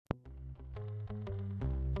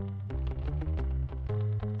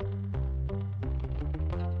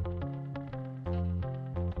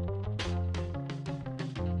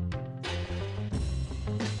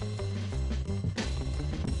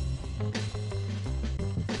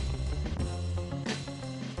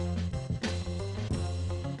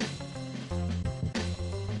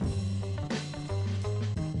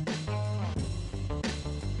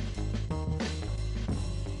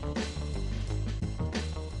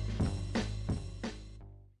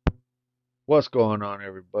What's going on,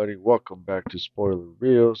 everybody? Welcome back to Spoiler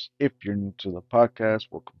Reels. If you're new to the podcast,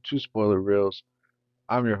 welcome to Spoiler Reels.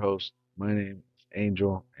 I'm your host. My name is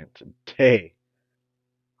Angel, and today,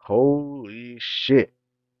 holy shit,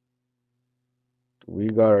 we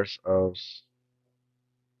got ourselves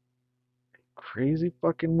a crazy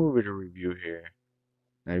fucking movie to review here.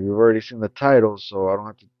 Now, you've already seen the title, so I don't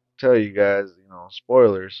have to tell you guys,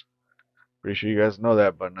 spoilers. Pretty sure you guys know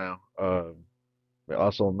that by now. But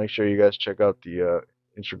also, make sure you guys check out the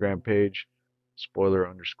Instagram page, spoiler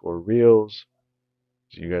underscore reels.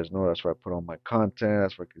 So you guys know that's where I put all my content.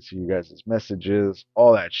 That's where I can see you guys' messages,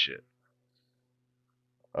 all that shit.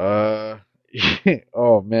 Uh,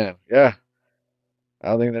 oh man, yeah. I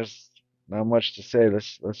don't think there's not much to say.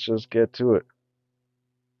 Let's just get to it.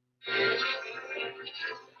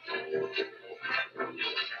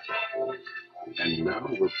 And now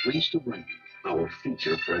we're pleased to bring you our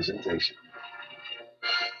feature presentation.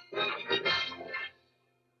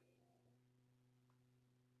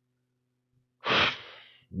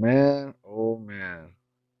 Man, oh man.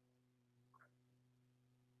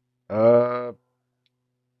 Uh,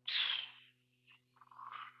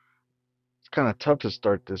 it's kind of tough to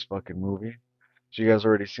start this fucking movie. So you guys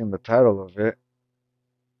already seen the title of it.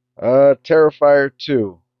 Terrifier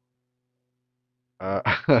 2. Uh,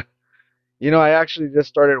 I actually just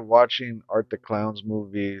started watching Art the Clown's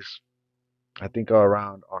movies. I think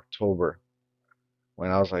around October. When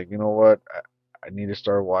I was like, you know what, I need to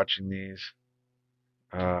start watching these.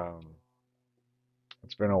 Um,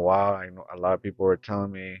 it's been a while. I know a lot of people were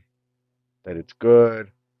telling me that it's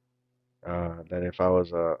good. That if I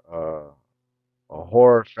was a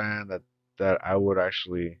horror fan, that I would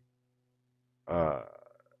actually uh,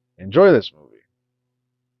 enjoy this movie.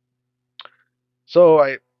 So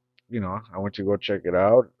I went to go check it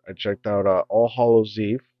out. I checked out All Hallows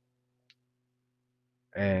Eve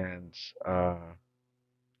and uh,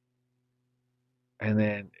 and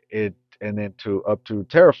then to up to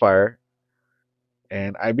Terrifier,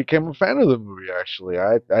 and I became a fan of the movie. Actually,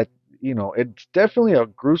 it's definitely a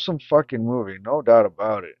gruesome fucking movie, no doubt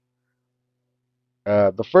about it.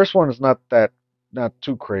 The first one is not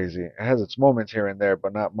too crazy. It has its moments here and there,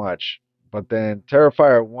 but not much. But then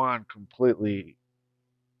Terrifier 1 completely,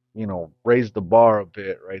 raised the bar a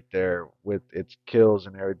bit right there with its kills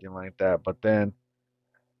and everything like that. But then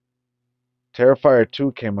Terrifier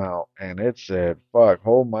 2 came out and it said, fuck,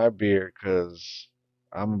 hold my beer, because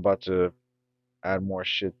I'm about to add more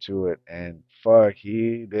shit to it. And fuck,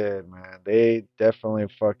 he did, man. They definitely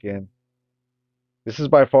fucking. This is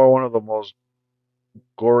by far one of the most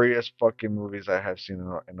goriest fucking movies I have seen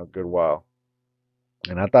in a good while.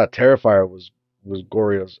 And I thought Terrifier was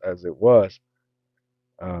gory as it was.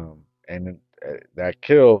 And that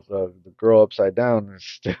kill, the girl upside down, is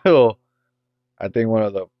still, I think, one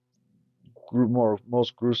of the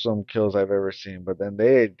most gruesome kills I've ever seen. But then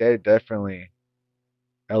they definitely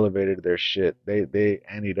elevated their shit. They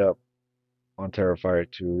anteed up on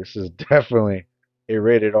Terrifier 2. This is definitely a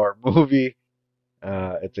rated R movie.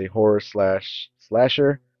 It's a horror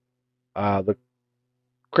slasher. The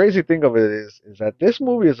crazy thing of it is that this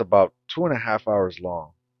movie is about 2.5 hours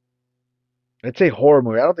long. It's a horror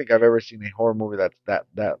movie. I don't think I've ever seen a horror movie that's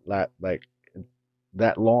that like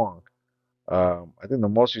that long. I think the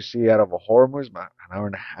most you see out of a horror movie is about an hour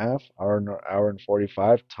and a half, hour and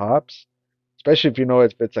 45 tops. Especially if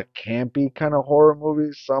if it's a campy kind of horror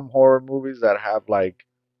movie. Some horror movies that have like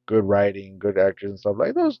good writing, good actors and stuff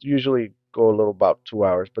like those usually go a little about 2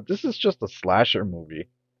 hours. But this is just a slasher movie,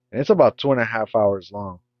 and it's about 2.5 hours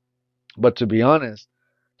long. But to be honest,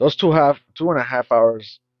 those 2.5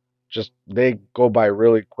 hours just they go by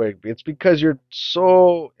really quick. It's because you're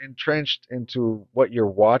so entrenched into what you're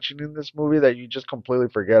watching in this movie that you just completely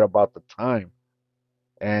forget about the time.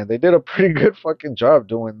 And they did a pretty good fucking job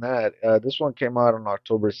doing that. This one came out on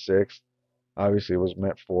October 6th. Obviously, it was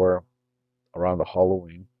meant for around the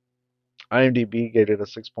Halloween. IMDb gave it a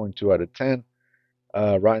 6.2 out of 10.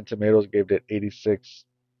 Rotten Tomatoes gave it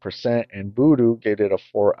 86%, and Voodoo gave it a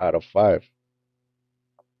 4 out of 5.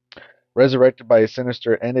 Resurrected by a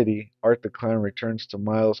sinister entity, Art the Clown returns to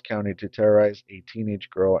Miles County to terrorize a teenage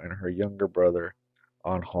girl and her younger brother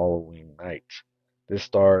on Halloween night. This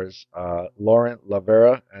stars Lauren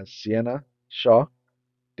Lavera as Sienna Shaw,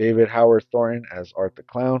 David Howard Thornton as Art the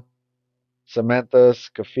Clown, Samantha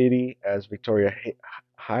Scafidi as Victoria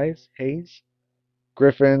Hayes,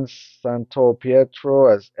 Griffin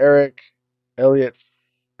Santopietro as Eric, Elliot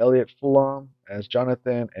Fulham as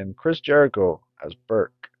Jonathan, and Chris Jericho as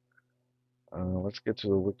Burke. Let's get to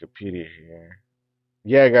the Wikipedia here.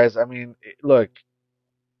 Yeah, guys, I mean, look,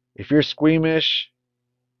 if you're squeamish,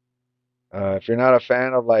 if you're not a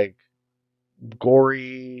fan of like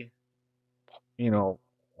gory, you know,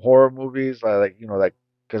 horror movies, like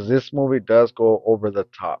because this movie does go over the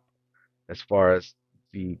top as far as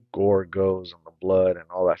the gore goes and the blood and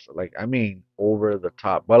all that stuff. Like, I mean, over the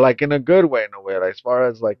top, but like in a good way, in a way. Like, as far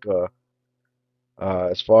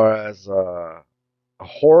as a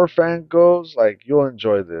horror fan goes, like you'll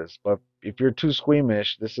enjoy this. But if you're too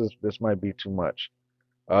squeamish, this might be too much.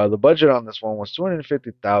 The budget on this one was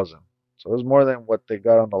 250,000, so it was more than what they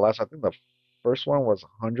got on the last. I think the first one was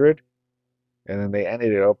 100, and then they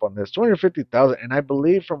ended it up on this 250,000. And I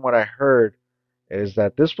believe from what I heard is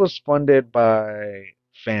that this was funded by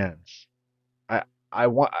fans. I I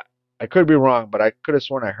want I could be wrong, but I could have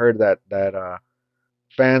sworn I heard that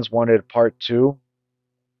fans wanted part two,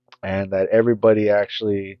 and that everybody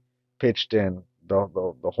actually pitched in.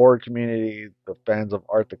 The horror community, the fans of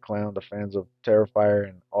Art the Clown, the fans of Terrifier,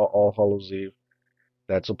 and All Hallows Eve.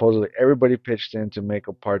 That supposedly everybody pitched in to make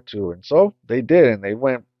a part two, and so they did, and they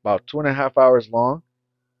went about 2.5 hours long.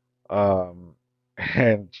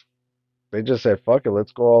 And they just said, "Fuck it,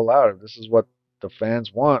 let's go all out. If this is what the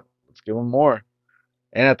fans want, let's give them more."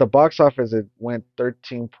 And at the box office, it went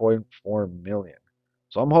 13.4 million.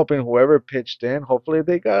 So I'm hoping whoever pitched in, hopefully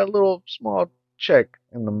they got a little small check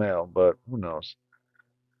in the mail, but who knows?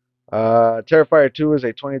 Terrifier 2 is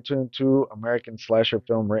a 2022 American slasher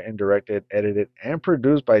film written, directed, edited, and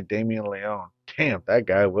produced by Damien Leone. Damn, that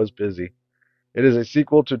guy was busy. It is a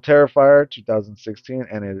sequel to Terrifier 2016,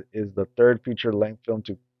 and it is the third feature-length film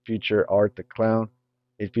to feature Art the Clown.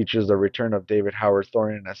 It features the return of David Howard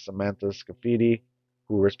Thornton as Samantha Scafidi,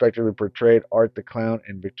 who respectively portrayed Art the Clown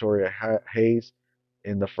and Victoria Hayes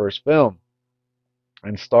in the first film,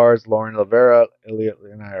 and stars Lauren Rivera, Elliot,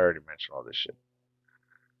 and I already mentioned all this shit.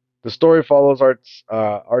 The story follows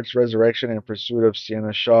Art's resurrection and pursuit of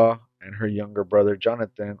Sienna Shaw and her younger brother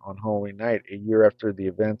Jonathan on Halloween night, a year after the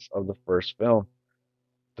events of the first film.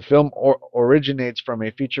 The film originates from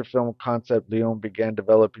a feature film concept Leone began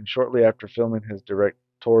developing shortly after filming his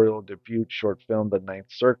directorial debut short film The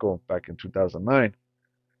Ninth Circle back in 2009.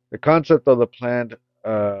 The concept of the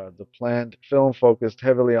planned film focused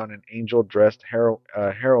heavily on an angel-dressed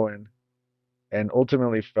heroine and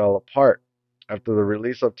ultimately fell apart. After the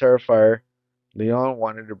release of Terrifier, Leon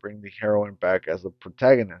wanted to bring the heroine back as the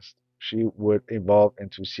protagonist. She would evolve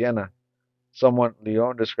into Sienna, someone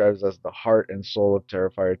Leon describes as the heart and soul of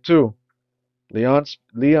Terrifier 2.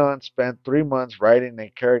 Leon spent 3 months writing a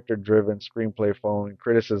character-driven screenplay following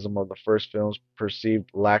criticism of the first film's perceived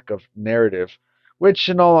lack of narrative, which,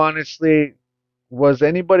 in all honesty, was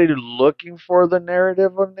anybody looking for the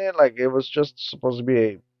narrative on it? Like, it was just supposed to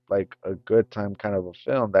be a good time kind of a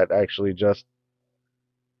film that actually just,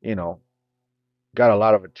 you know, got a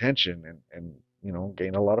lot of attention and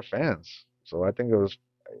gained a lot of fans. So I think it was,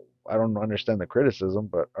 I don't understand the criticism,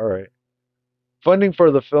 but all right. Funding for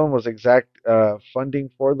the film. Oh, this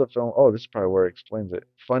is probably where it explains it.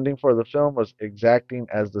 Funding for the film was exacting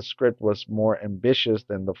as the script was more ambitious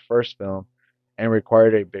than the first film and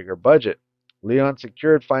required a bigger budget. Leon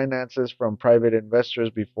secured finances from private investors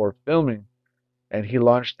before filming, and he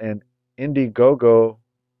launched an Indiegogo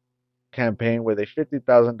campaign with a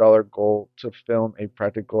 $50,000 goal to film a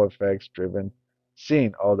practical effects driven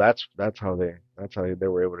scene. Oh, that's how they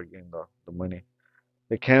were able to gain the money.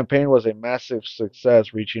 The campaign was a massive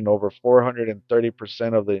success, reaching over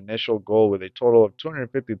 430% of the initial goal with a total of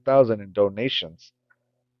 250,000 in donations.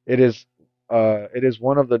 It is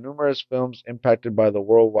one of the numerous films impacted by the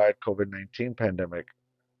worldwide COVID-19 pandemic,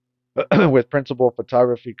 with principal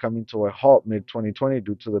photography coming to a halt mid-2020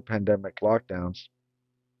 due to the pandemic lockdowns.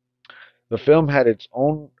 The film had its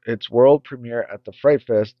world premiere at the Fright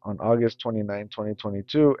Fest on August 29,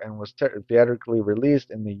 2022, and was theatrically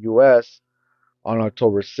released in the US on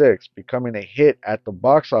October 6th, becoming a hit at the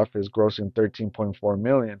box office, grossing 13.4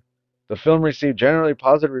 million. The film received generally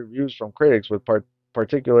positive reviews from critics, with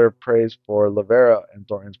particular praise for Lavera and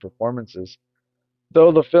Thornton's performances.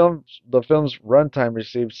 Though the film's runtime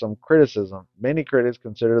received some criticism, many critics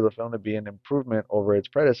consider the film to be an improvement over its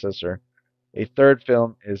predecessor. A third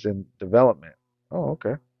film is in development. Oh,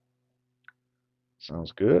 okay.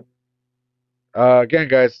 Sounds good. Again,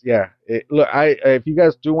 guys, yeah. Look, if you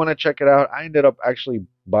guys do want to check it out, I ended up actually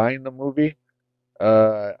buying the movie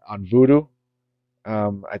on Vudu.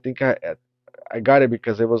 I think I got it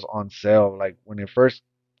because it was on sale. Like when it first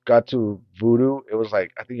got to Vudu, it was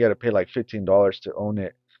like I think you had to pay like $15 to own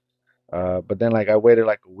it. But then like I waited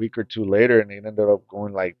like a week or two later, and it ended up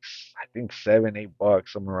going like I think 7, $8,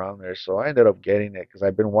 somewhere around there. So I ended up getting it because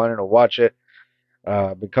I've been wanting to watch it.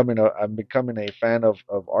 I'm becoming a fan of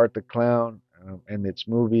Art the Clown and its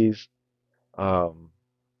movies. Um,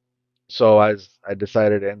 So I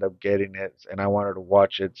decided to end up getting it, and I wanted to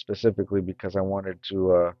watch it specifically because I wanted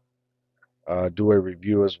to do a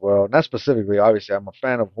review as well. Not specifically, obviously, I'm a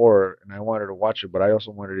fan of horror, and I wanted to watch it, but I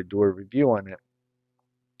also wanted to do a review on it.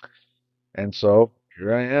 And so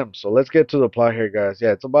here I am. So let's get to the plot here, guys.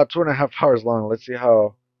 Yeah, it's about 2.5 hours long. Let's see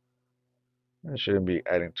how. I shouldn't be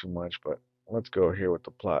adding too much, but let's go here with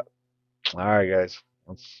the plot. All right, guys.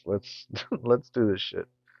 Let's let's do this shit.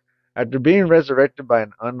 After being resurrected by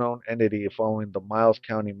an unknown entity following the Miles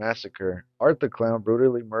County massacre, Art the Clown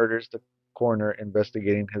brutally murders the coroner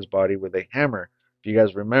investigating his body with a hammer. If you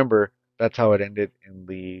guys remember, that's how it ended in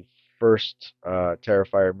the first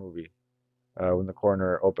Terrifier movie, when the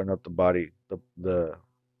coroner opened up the body, the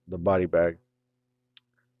body bag.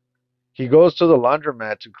 He goes to the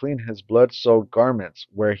laundromat to clean his blood-soaked garments,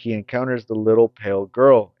 where he encounters the little pale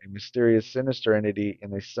girl, a mysterious, sinister entity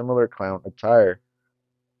in a similar clown attire.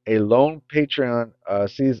 A lone Patreon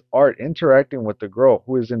sees Art interacting with the girl,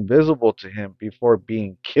 who is invisible to him before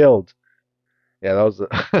being killed. Yeah, that was a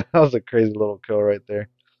that was a crazy little kill right there.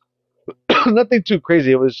 Nothing too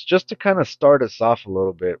crazy. It was just to kind of start us off a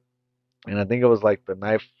little bit, and I think it was like the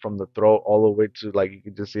knife from the throat all the way to like you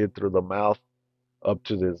could just see it through the mouth up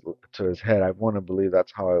to his head. I want to believe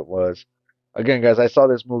that's how it was. Again, guys, I saw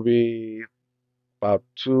this movie about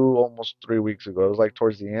almost 3 weeks ago. It was like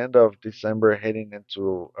towards the end of December, heading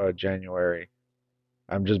into January.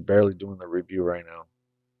 I'm just barely doing the review right now.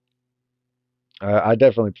 I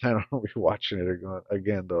definitely plan on rewatching it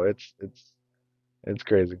again, though. It's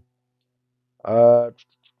crazy. Uh,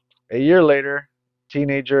 a year later,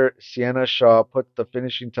 teenager Sienna Shaw put the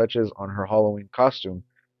finishing touches on her Halloween costume,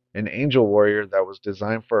 an angel warrior that was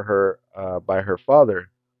designed for her by her father,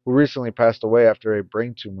 who recently passed away after a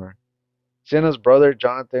brain tumor. Sienna's brother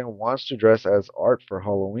Jonathan wants to dress as Art for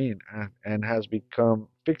Halloween and has become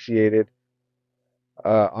fixated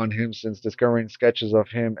on him since discovering sketches of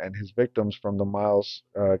him and his victims from the Miles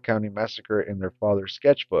County massacre in their father's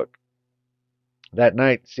sketchbook. That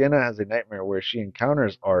night, Sienna has a nightmare where she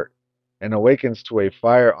encounters Art and awakens to a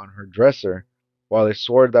fire on her dresser, while a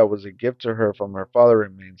sword that was a gift to her from her father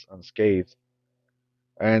remains unscathed.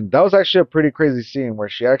 And that was actually a pretty crazy scene where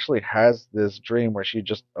she actually has this dream where she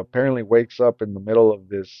just apparently wakes up in the middle of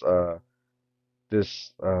this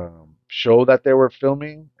show that they were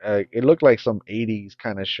filming. It looked like some 80s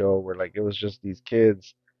kind of show where like it was just these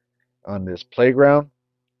kids on this playground.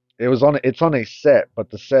 It's on a set,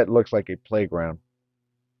 but the set looks like a playground.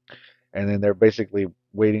 And then they're basically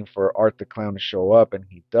waiting for Art the Clown to show up, and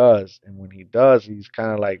he does. And when he does, he's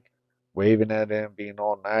kind of like waving at him, being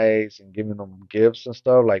all nice and giving them gifts and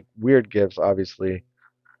stuff, like weird gifts, obviously.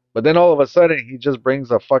 But then all of a sudden, he just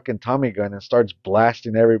brings a fucking Tommy gun and starts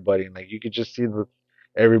blasting everybody. And like you could just see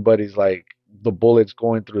everybody's like the bullets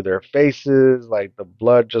going through their faces, like the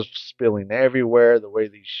blood just spilling everywhere. The way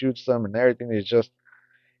he shoots them and everything is just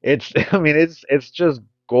it's. I mean, it's just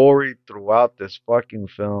gory throughout this fucking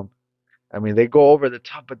film. I mean, they go over the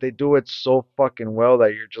top, but they do it so fucking well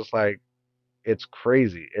that you're just like, it's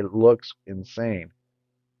crazy. It looks insane.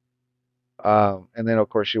 And then of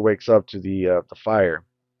course she wakes up to the fire.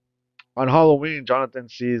 On Halloween, Jonathan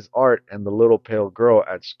sees Art and the little pale girl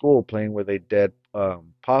at school playing with a dead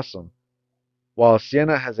possum, while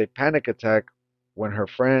Sienna has a panic attack when her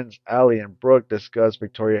friends Allie and Brooke discuss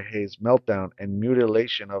Victoria Hayes' meltdown and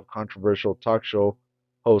mutilation of controversial talk show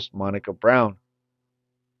host Monica Brown.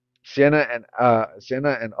 Sienna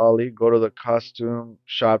and Ollie go to the costume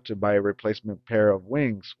shop to buy a replacement pair of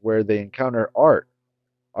wings, where they encounter Art.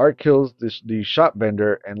 Art kills the shop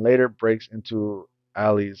vendor and later breaks into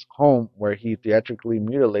Allie's home, where he theatrically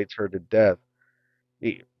mutilates her to death.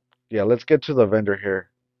 He, yeah, let's get to the vendor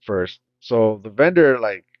here first. So the vendor,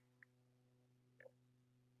 like,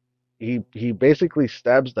 he basically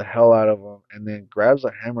stabs the hell out of him and then grabs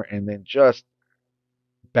a hammer and then just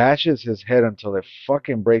bashes his head until it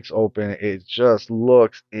fucking breaks open. It just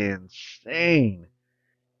looks insane.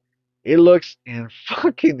 It looks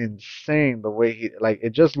fucking insane the way he like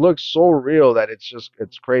it just looks so real that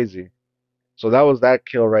it's crazy. So that was that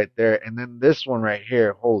kill right there. And then this one right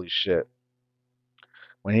here, holy shit.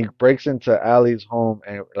 When he breaks into Allie's home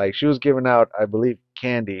and like she was giving out, I believe,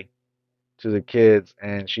 candy to the kids,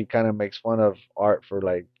 and she kind of makes fun of Art for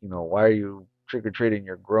like, why are you trick or treating?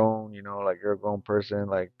 You're grown, like you're a grown person,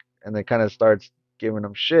 like, and then kind of starts giving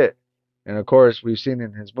him shit. And of course, we've seen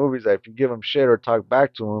in his movies that if you give him shit or talk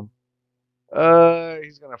back to him,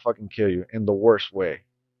 he's gonna fucking kill you in the worst way.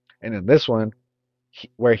 And in this one,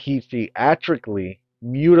 where he theatrically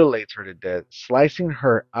mutilates her to death, slicing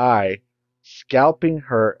her eye, scalping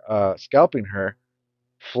her,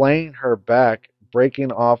 flaying her back,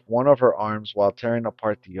 breaking off one of her arms while tearing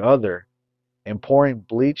apart the other and pouring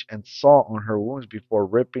bleach and salt on her wounds before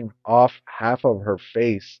ripping off half of her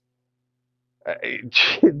face. Uh,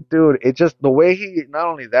 Dude, it just the way he not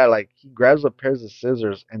only that, like he grabs a pair of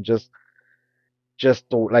scissors and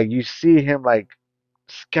like you see him like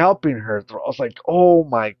scalping her throat. I was like, oh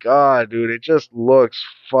my god, dude, it just looks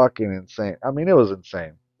fucking insane. I mean, it was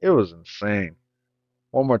insane. It was insane.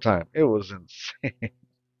 One more time, it was insane.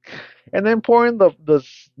 And then pouring the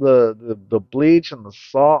bleach and the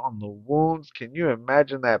salt on the wounds. Can you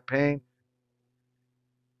imagine that pain?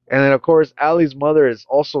 And then of course, Allie's mother is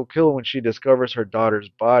also killed when she discovers her daughter's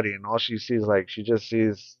body, and all she sees like she just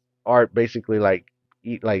sees Art basically like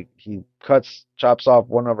eat like he chops off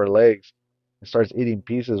one of her legs and starts eating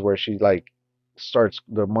pieces where she like starts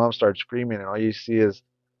the mom starts screaming, and all you see is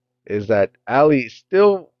that Allie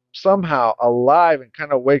still somehow alive and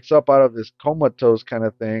kind of wakes up out of this comatose kind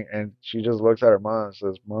of thing, and she just looks at her mom and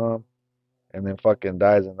says, "Mom," and then fucking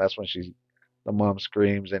dies, and that's when the mom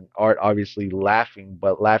screams, and Art obviously laughing,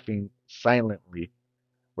 but laughing silently,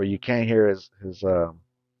 where you can't hear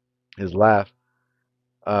his laugh.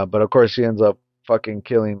 But of course, he ends up fucking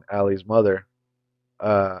killing Allie's mother.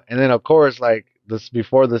 And then of course, like this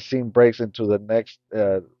before the scene breaks into the next.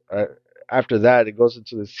 Uh, After that, it goes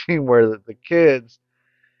into the scene where the kids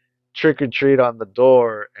trick or treat on the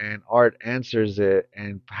door, and Art answers it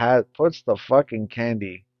and puts the fucking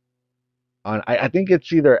candy on. I think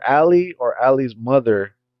it's either Allie or Allie's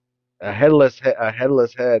mother, a headless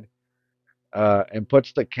head, and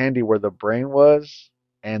puts the candy where the brain was,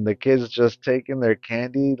 and the kids just taking their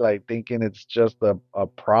candy like thinking it's just a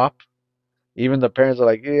prop. Even the parents are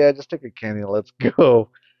like, yeah, just take a candy and let's go,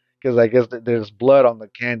 because I guess there's blood on the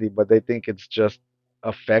candy, but they think it's just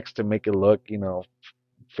effects to make it look,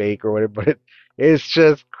 fake or whatever. But it's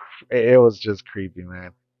just, it was just creepy,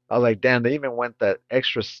 man. I was like, damn, they even went that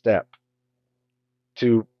extra step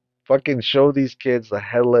to fucking show these kids a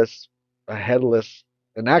headless,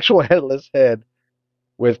 an actual headless head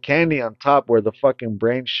with candy on top where the fucking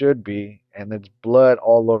brain should be, and it's blood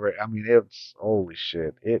all over it. I mean, it's holy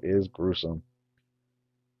shit. It is gruesome.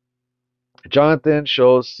 Jonathan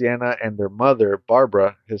shows Sienna and their mother,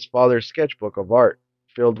 Barbara, his father's sketchbook of art,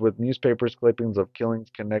 filled with newspapers clippings of killings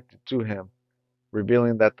connected to him,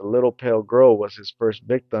 revealing that the little pale girl was his first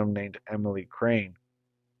victim named Emily Crane,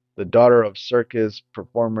 the daughter of circus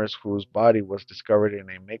performers whose body was discovered in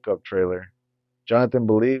a makeup trailer. Jonathan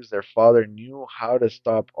believes their father knew how to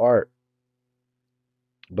stop Art,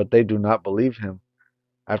 but they do not believe him.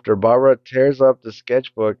 After Barbara tears up the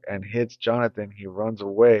sketchbook and hits Jonathan, he runs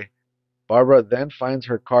away. Barbara then finds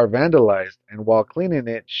her car vandalized, and while cleaning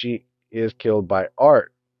it, she is killed by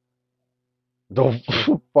Art. The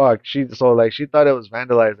fuck, she thought it was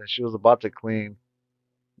vandalized, and she was about to clean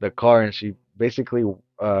the car, and she basically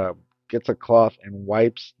uh gets a cloth and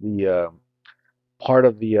wipes the part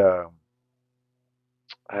of uh,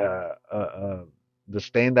 uh, uh, the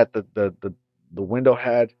stain that the window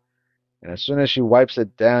had. And as soon as she wipes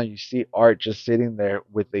it down, you see Art just sitting there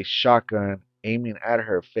with a shotgun aiming at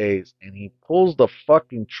her face, and he pulls the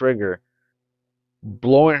fucking trigger,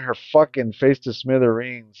 blowing her fucking face to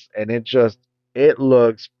smithereens, and it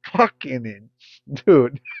looks fucking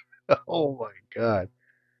dude. Oh my god.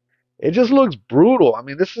 It just looks brutal. I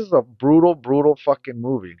mean, this is a brutal fucking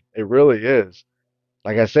movie. It really is.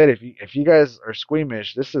 Like I said, if you guys are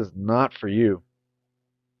squeamish, this is not for you.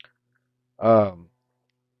 Um,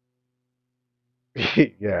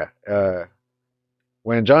 yeah.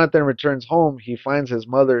 When Jonathan returns home, he finds his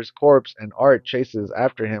mother's corpse, and Art chases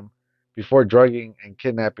after him before drugging and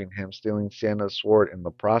kidnapping him, stealing Sienna's sword in the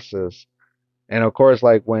process. And of course,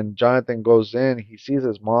 like when Jonathan goes in, he sees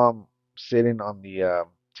his mom sitting on the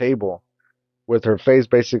table with her face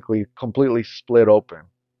basically completely split open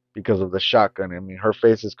because of the shotgun. I mean, her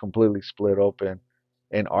face is completely split open.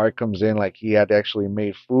 And Art comes in like he had actually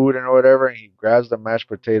made food and whatever, and he grabs the mashed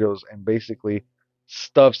potatoes and basically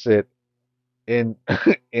stuffs it in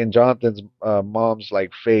in Jonathan's mom's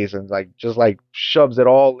like face, and like just like shoves it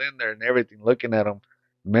all in there and everything, looking at him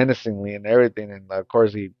menacingly and everything. And of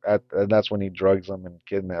course and that's when he drugs him and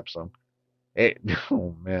kidnaps him. It,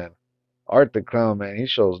 oh man, Art the Clown, man, he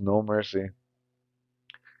shows no mercy.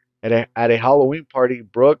 At a Halloween party,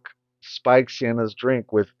 Brooke spikes Sienna's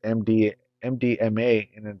drink with MDMA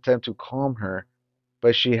in an attempt to calm her,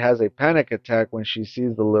 but she has a panic attack when she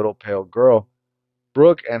sees the little pale girl.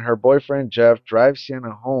 Brooke and her boyfriend Jeff drive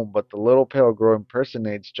Sienna home, but the little pale girl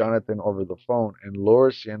impersonates Jonathan over the phone and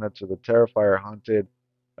lures Sienna to the Terrifier haunted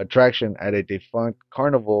attraction at a defunct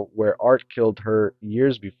carnival where Art killed her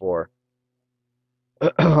years before.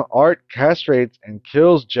 Art castrates and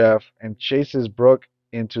kills Jeff and chases Brooke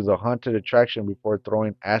into the haunted attraction before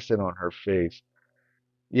throwing acid on her face.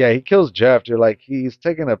 Yeah, he kills Jeff. You're like he's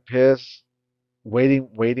taking a piss,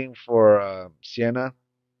 waiting for Sienna,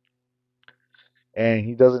 and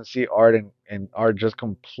he doesn't see Art, and Art just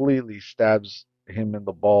completely stabs him in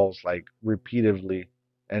the balls like repeatedly,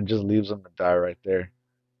 and just leaves him to die right there.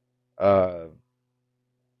 Uh,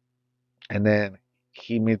 and then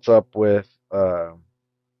he meets up with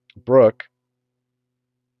Brooke,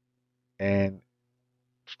 and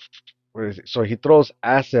where is it? So he throws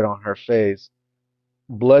acid on her face,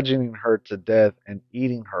 bludgeoning her to death and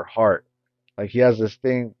eating her heart. Like he has this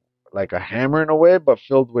thing, like a hammer in a way, but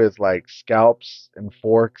filled with like scalps and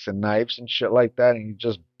forks and knives and shit like that. And he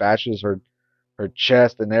just bashes her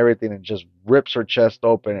chest and everything, and just rips her chest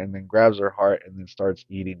open, and then grabs her heart and then starts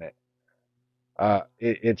eating it.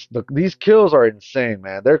 These kills are insane,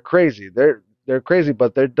 man. They're crazy. They're crazy,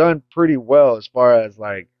 but they're done pretty well as far as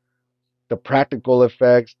like the practical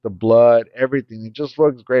effects, the blood, everything. It just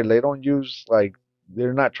looks great. They don't use like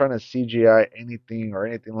they're not trying to CGI anything or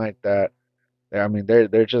anything like that. I mean,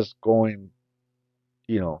 they're just going,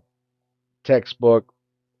 you know, textbook,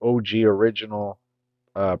 OG original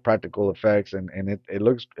practical effects, and they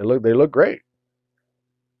look great.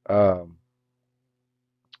 Um,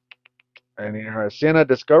 and in her, Sienna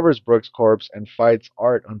discovers Brooke's corpse and fights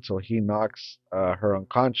Art until he knocks her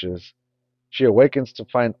unconscious. She awakens to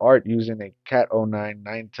find Art using a Cat O nine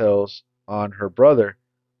Ninetales on her brother,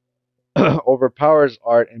 overpowers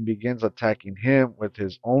Art and begins attacking him with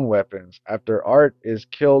his own weapons. After Art is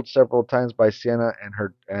killed several times by Sienna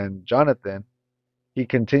and Jonathan, he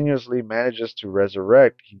continuously manages to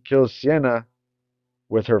resurrect. He kills Sienna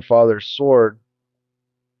with her father's sword,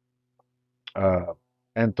 uh,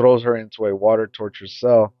 and throws her into a water torture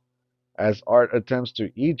cell. As Art attempts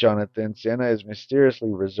to eat Jonathan, Sienna is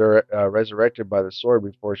mysteriously resurrected by the sword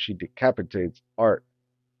before she decapitates Art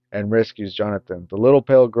and rescues Jonathan. The little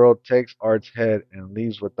pale girl takes Art's head and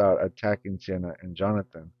leaves without attacking Sienna and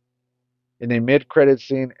Jonathan. In a mid-credit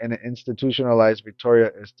scene, an institutionalized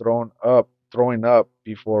Victoria is throwing up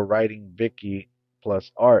before writing Vicky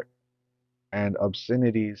plus Art and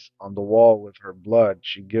obscenities on the wall with her blood.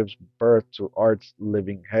 She gives birth to Art's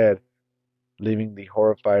living head, leaving the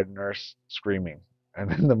horrified nurse screaming.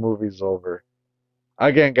 And then the movie's over.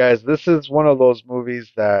 Again, guys, this is one of those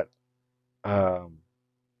movies that um,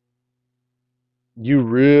 you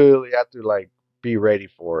really have to like be ready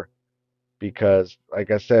for, because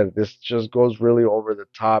like I said, this just goes really over the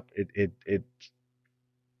top. It's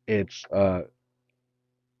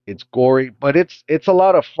it's gory, but it's a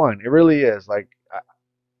lot of fun. It really is. Like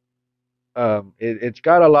it's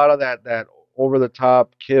got a lot of that over the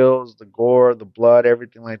top kills, the gore, the blood,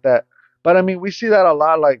 everything like that. But I mean, we see that a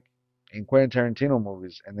lot like in Quentin Tarantino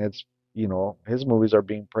movies, and it's, you know, his movies are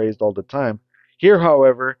being praised all the time. Here,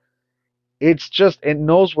 however, it's just it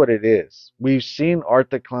knows what it is. We've seen Art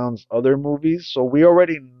the Clown's other movies, so we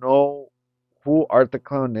already know who Art the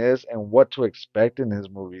Clown is and what to expect in his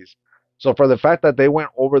movies. So for the fact that they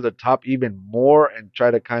went over the top even more and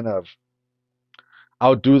try to kind of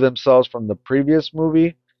outdo themselves from the previous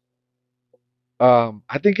movie,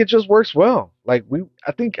 I think it just works well. I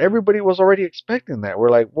think everybody was already expecting that.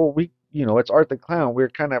 We're like, well, you know, it's Art the Clown. We're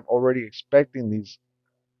kind of already expecting these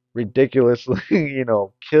ridiculously, you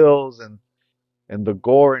know, kills and the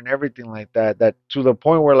gore and everything like that. That to the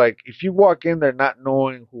point where, like, if you walk in there not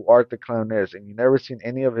knowing who Art the Clown is and you've never seen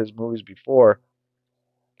any of his movies before,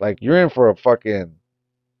 like, you're in for a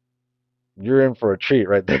treat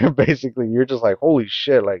right there. Basically, you're just like, holy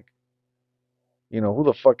shit, like, you know, who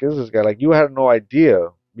the fuck is this guy? Like, you had no idea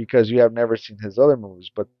because you have never seen his other movies.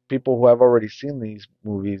 But people who have already seen these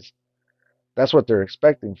movies, that's what they're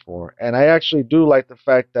expecting for. And I actually do like the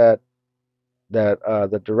fact that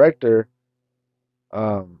the director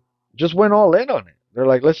um, just went all in on it. They're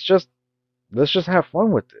like, let's just have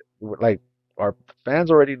fun with it. Like, our fans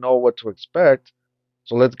already know what to expect,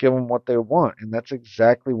 so let's give them what they want, and that's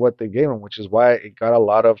exactly what they gave them, which is why it got a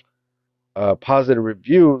lot of positive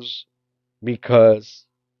reviews, because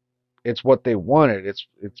it's what they wanted. It's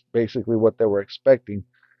basically what they were expecting.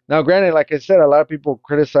 Now, granted, like I said, a lot of people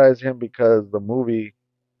criticize him because the movie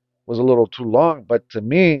was a little too long, but to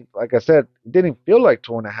me, like I said, it didn't feel like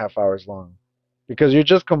 2.5 hours long, because you're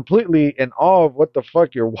just completely in awe of what the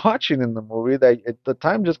fuck you're watching in the movie, that the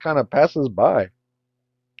time just kind of passes by.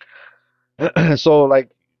 So like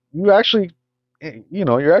you actually, you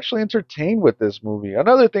know, you're actually entertained with this movie.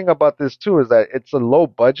 Another thing about this too is that it's a low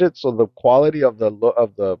budget, so the quality of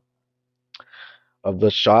the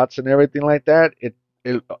shots and everything like that, it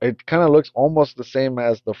kind of looks almost the same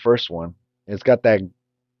as the first one. It's got that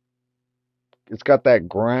it's got that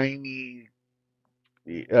grimy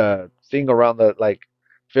thing around the like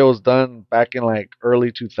feels done back in like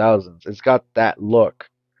early 2000s. It's got that look.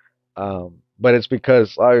 But it's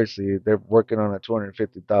because obviously they're working on a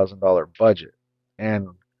 $250,000 budget. And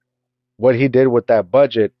what he did with that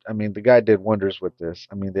budget, I mean, the guy did wonders with this.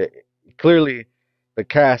 I mean, clearly the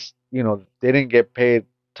cast, they didn't get paid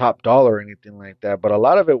top dollar or anything like that, but a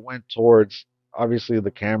lot of it went towards obviously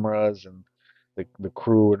the cameras and the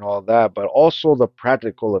crew and all that, but also the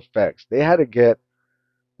practical effects. They had to get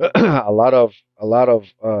a lot of a lot of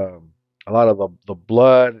a lot of the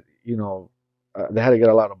blood, they had to get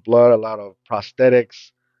a lot of blood, a lot of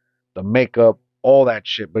prosthetics, the makeup, all that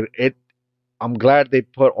shit. But I'm glad they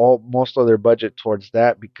put all most of their budget towards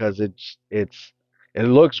that because it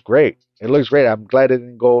looks great. It looks great. I'm glad it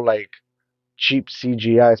didn't go like cheap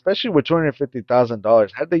CGI, especially with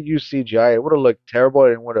 $250,000. Had they used CGI, it would have looked terrible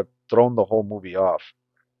and would have thrown the whole movie off.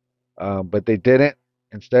 But they didn't.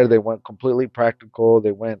 Instead, they went completely practical.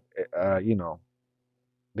 They went,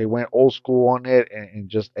 they went old school on it,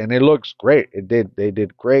 and it looks great. They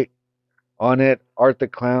did great on it. Art the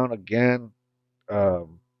Clown again.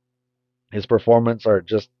 Um, his performance are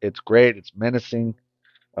just it's great. It's menacing.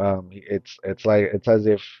 It's like it's as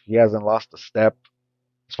if he hasn't lost a step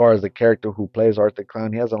as far as the character who plays Art the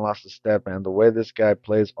Clown. He hasn't lost a step, and the way this guy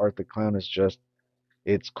plays Art the Clown is just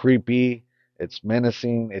it's creepy. It's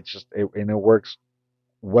menacing. And it works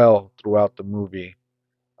well throughout the movie.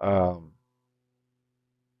 Um,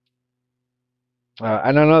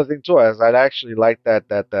 and another thing too is I actually like that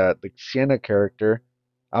the Sienna character.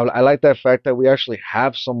 I like that fact that we actually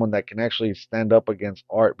have someone that can actually stand up against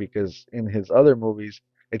Art because in his other movies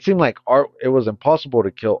it seemed like Art it was impossible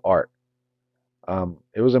to kill Art.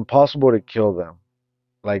 It was impossible to kill them.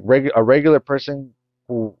 Like a regular person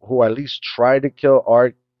who at least tried to kill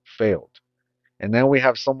Art failed, and then we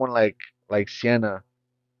have someone like Sienna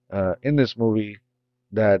in this movie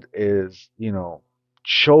that is,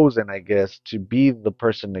 chosen, I guess, to be the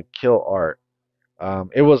person to kill Art.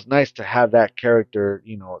 It was nice to have that character,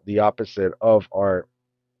 the opposite of Art,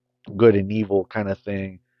 good and evil kind of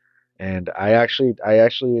thing. And I actually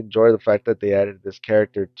enjoy the fact that they added this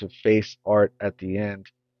character to face Art at the end.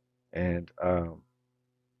 And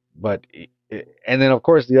but and then of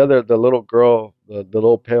course the little girl, the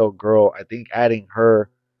little pale girl, I think adding her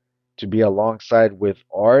to be alongside with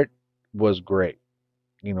Art was great.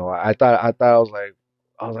 I thought I was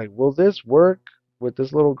like, will this work with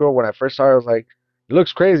this little girl? When I first saw her, I was like, it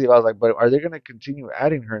looks crazy. I was like, but are they gonna continue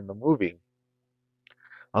adding her in the movie?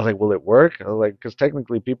 I was like, will it work? I was like, because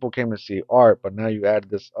technically people came to see Art, but now you add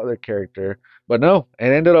this other character. But no, it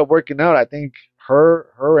ended up working out. I think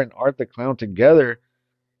her and Art the Clown together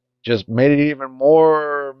just made it even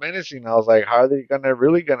more menacing. I was like, how are they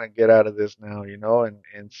really gonna get out of this now?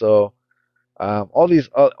 And so all these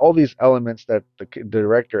elements that the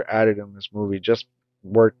director added in this movie just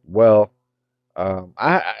worked well.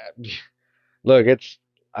 I look,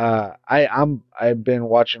 I've been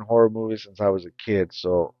watching horror movies since I was a kid,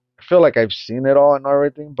 so I feel like I've seen it all and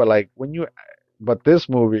everything. But like but this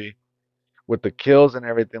movie with the kills and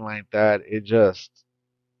everything like that, it's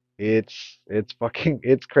fucking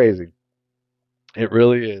it's crazy. It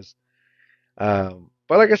really is. But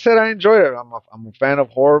like I said, I enjoyed it. I'm a fan of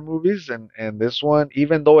horror movies, and this one,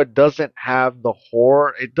 even though it doesn't have the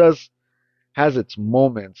horror, it does has its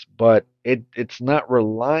moments, but it's not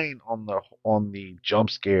relying on the jump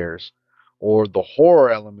scares or the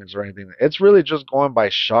horror elements or anything. It's really just going by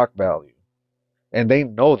shock value, and they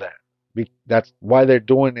know that. That's why they're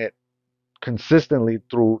doing it consistently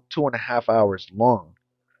through 2.5 hours long.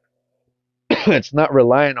 It's not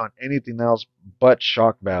relying on anything else but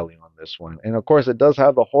shock value on this one. And of course, it does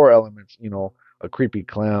have the horror elements, a creepy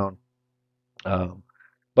clown. Um,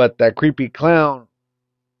 but that creepy clown,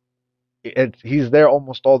 he's there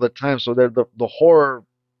almost all the time. So the horror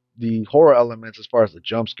elements as far as the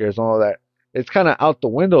jump scares and all that, it's kind of out the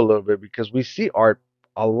window a little bit because we see Art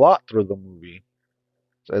a lot through the movie.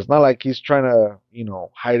 So it's not like he's trying to,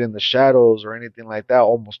 hide in the shadows or anything like that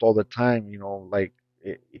almost all the time, like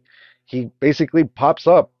it, he basically pops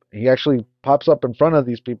up. He actually pops up in front of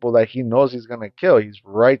these people that he knows he's gonna kill. He's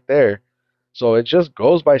right there. So it just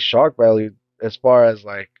goes by shock value as far as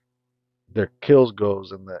like their kills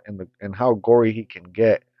goes and how gory he can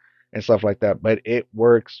get and stuff like that. But it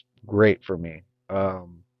works great for me. I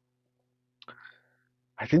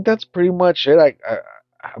think that's pretty much it.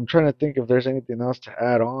 I'm trying to think if there's anything else to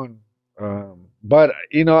add on. But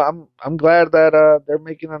I'm glad that they're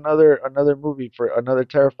making another movie for another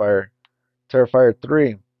Terrifier, Terrifier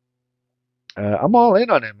 3. I'm all in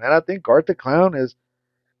on it, man. I think Art the Clown is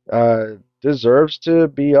deserves to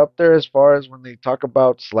be up there as far as when they talk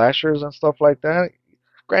about slashers and stuff like that.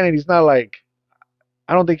 Granted, he's not like,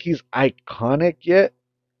 I don't think he's iconic yet.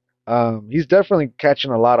 He's definitely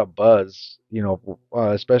catching a lot of buzz,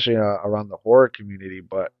 especially around the horror community.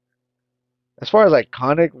 But as far as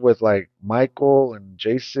iconic with like Michael and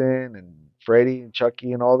Jason and Freddy and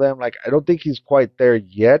Chucky and all them, like I don't think he's quite there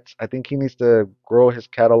yet. I think he needs to grow his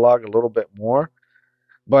catalog a little bit more.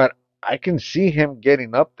 But I can see him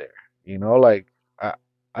getting up there. Like I,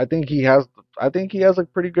 I think he has, I think he has a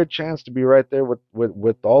pretty good chance to be right there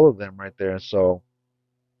with all of them right there. So,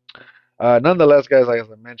 nonetheless, guys, like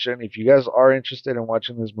as I mentioned, if you guys are interested in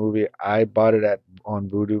watching this movie, I bought it at on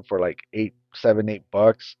Vudu for like 8, 7, 8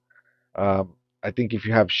 bucks. I think if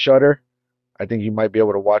you have Shutter, I think you might be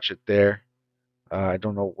able to watch it there. I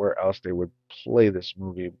don't know where else they would play this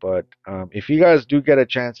movie, but if you guys do get a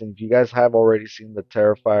chance, and if you guys have already seen the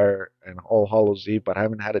Terrifier and All Hallows Eve, but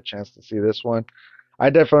haven't had a chance to see this one, I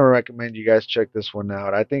definitely recommend you guys check this one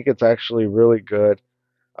out. I think it's actually really good.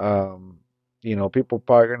 Um, people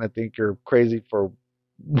probably gonna think you're crazy for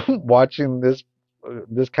watching this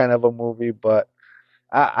kind of a movie, but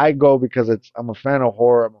I go because I'm a fan of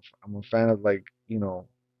horror. I'm a fan of like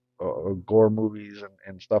gore movies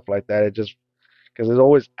and stuff like that. It just because it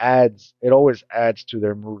always adds to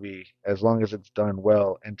their movie as long as it's done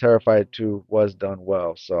well. And Terrified 2 was done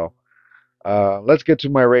well. So let's get to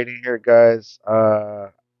my rating here, guys.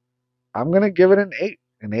 I'm gonna give it an 8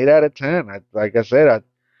 out of 10. Like I said,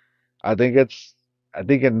 I think I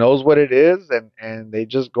think it knows what it is, and they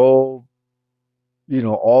just go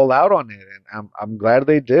all out on it, and I'm glad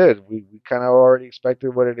they did. We kind of already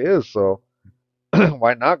expected what it is, so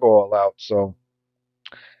why not go all out? So.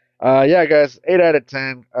 Yeah, guys, 8 out of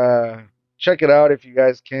 10. Check it out if you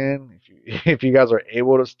guys can, if you if you guys are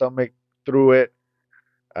able to stomach through it.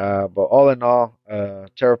 But all in all,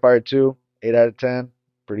 Terrifier 2, 8 out of 10.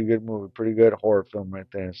 Pretty good movie, pretty good horror film right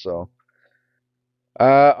there. So,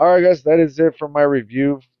 all right, guys, that is it for my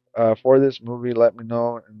review for this movie. Let me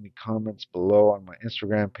know in the comments below on my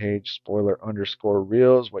Instagram page,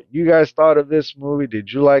 spoiler_reels, what you guys thought of this movie.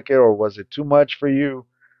 Did you like it, or was it too much for you?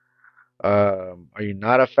 Are you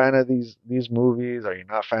not a fan of these movies? Are you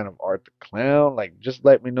not a fan of Art the Clown? Like, just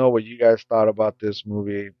let me know what you guys thought about this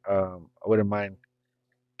movie. I wouldn't mind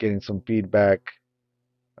getting some feedback,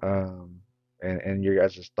 um, and your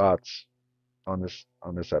guys' thoughts on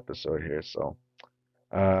this episode here. So,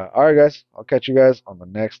 all right, guys, I'll catch you guys on the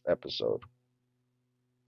next episode.